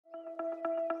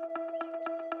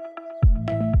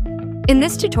In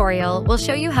this tutorial, we'll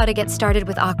show you how to get started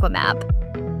with Aqua Map.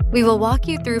 We will walk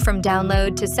you through from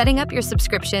download to setting up your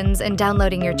subscriptions and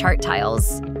downloading your chart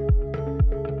tiles.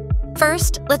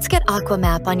 First, let's get Aqua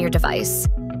Map on your device.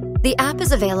 The app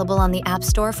is available on the App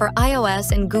Store for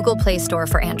iOS and Google Play Store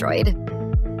for Android.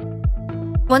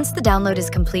 Once the download is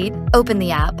complete, open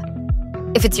the app.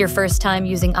 If it's your first time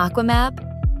using Aqua Map,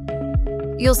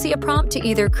 you'll see a prompt to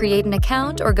either create an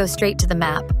account or go straight to the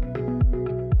map.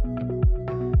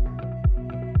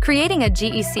 Creating a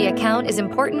GEC account is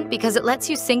important because it lets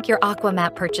you sync your Aqua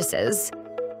Map purchases.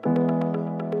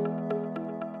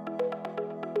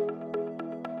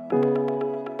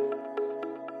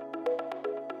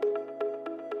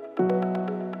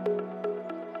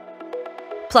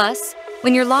 Plus,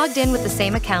 when you're logged in with the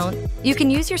same account, you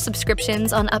can use your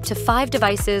subscriptions on up to 5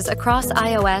 devices across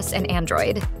iOS and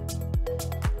Android.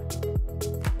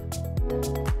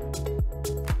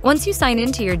 Once you sign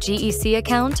into your GEC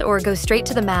account or go straight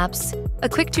to the maps, a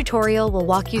quick tutorial will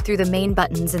walk you through the main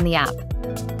buttons in the app.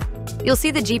 You'll see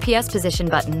the GPS position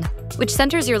button, which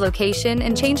centers your location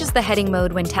and changes the heading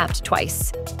mode when tapped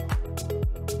twice.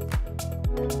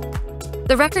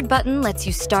 The record button lets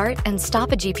you start and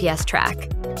stop a GPS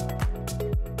track,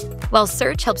 while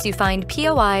search helps you find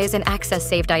POIs and access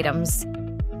saved items.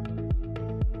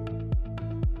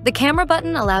 The camera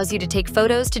button allows you to take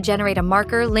photos to generate a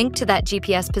marker linked to that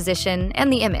GPS position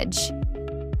and the image.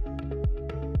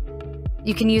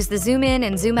 You can use the zoom in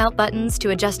and zoom out buttons to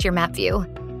adjust your map view.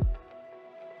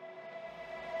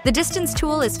 The distance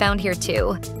tool is found here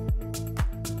too.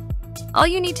 All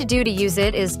you need to do to use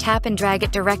it is tap and drag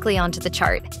it directly onto the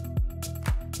chart.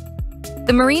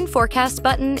 The marine forecast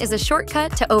button is a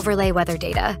shortcut to overlay weather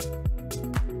data.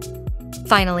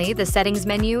 Finally, the settings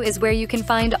menu is where you can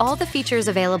find all the features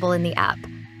available in the app,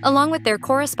 along with their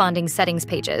corresponding settings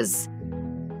pages.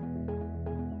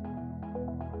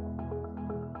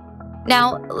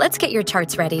 Now, let's get your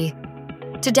charts ready.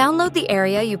 To download the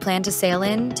area you plan to sail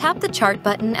in, tap the chart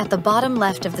button at the bottom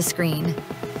left of the screen.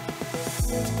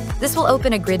 This will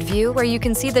open a grid view where you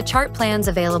can see the chart plans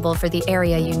available for the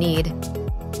area you need.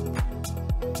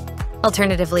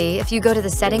 Alternatively, if you go to the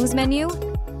settings menu,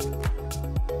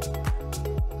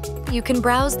 you can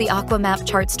browse the Aqua Map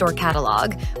Chart Store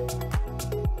catalog,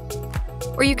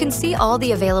 where you can see all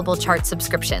the available chart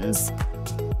subscriptions.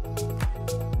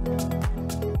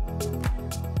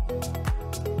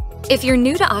 If you're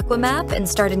new to Aqua Map and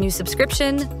start a new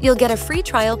subscription, you'll get a free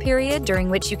trial period during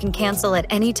which you can cancel at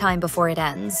any time before it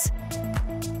ends.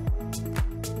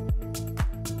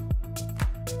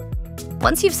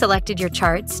 Once you've selected your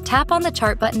charts, tap on the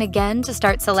chart button again to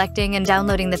start selecting and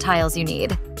downloading the tiles you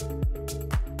need.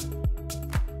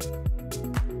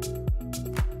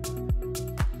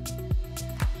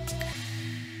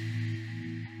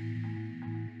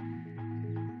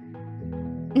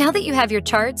 Now that you have your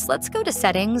charts, let's go to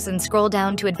Settings and scroll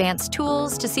down to Advanced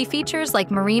Tools to see features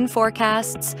like marine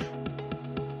forecasts,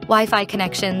 Wi-Fi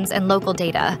connections, and local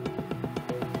data.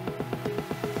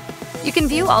 You can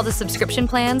view all the subscription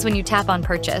plans when you tap on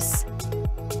Purchase.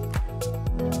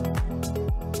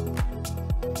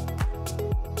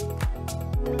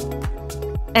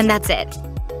 And that's it.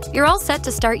 You're all set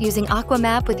to start using Aqua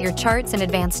Map with your charts and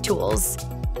advanced tools.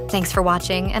 Thanks for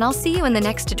watching, and I'll see you in the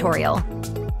next tutorial.